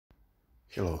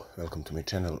Hello, welcome to my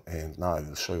channel, and now I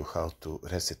will show you how to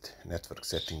reset network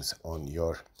settings on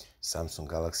your Samsung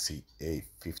Galaxy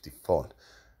A50 phone.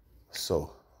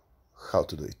 So, how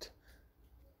to do it?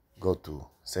 Go to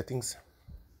settings.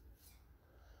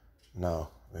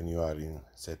 Now, when you are in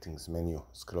settings menu,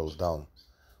 scroll down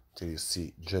till you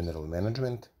see general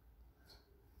management.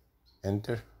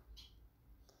 Enter.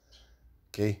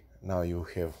 Okay, now you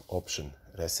have option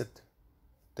reset.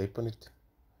 Tap on it,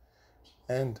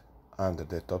 and under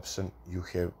that option you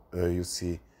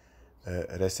see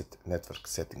reset network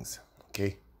settings.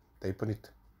 Okay, tap on it.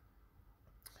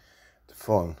 The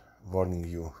phone warning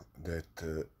you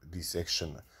that this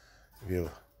action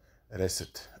will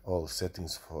reset all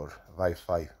settings for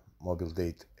Wi-Fi, mobile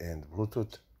data and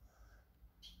Bluetooth.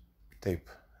 Tap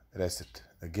reset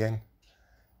again,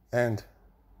 and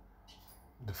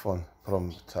the phone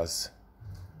prompts us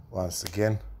once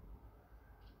again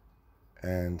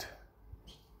and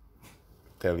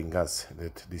telling us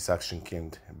that this action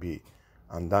can't be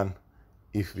undone.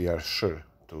 If we are sure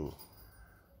to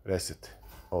reset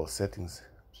all settings,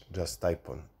 just type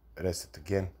on reset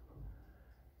again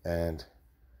and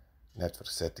network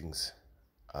settings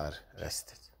are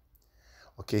reset.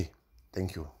 Okay,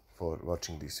 thank you for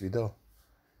watching this video.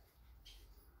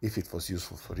 If it was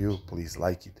useful for you, please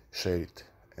like it, share it,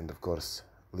 and of course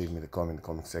leave me the comment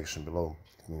section below.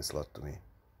 It means a lot to me.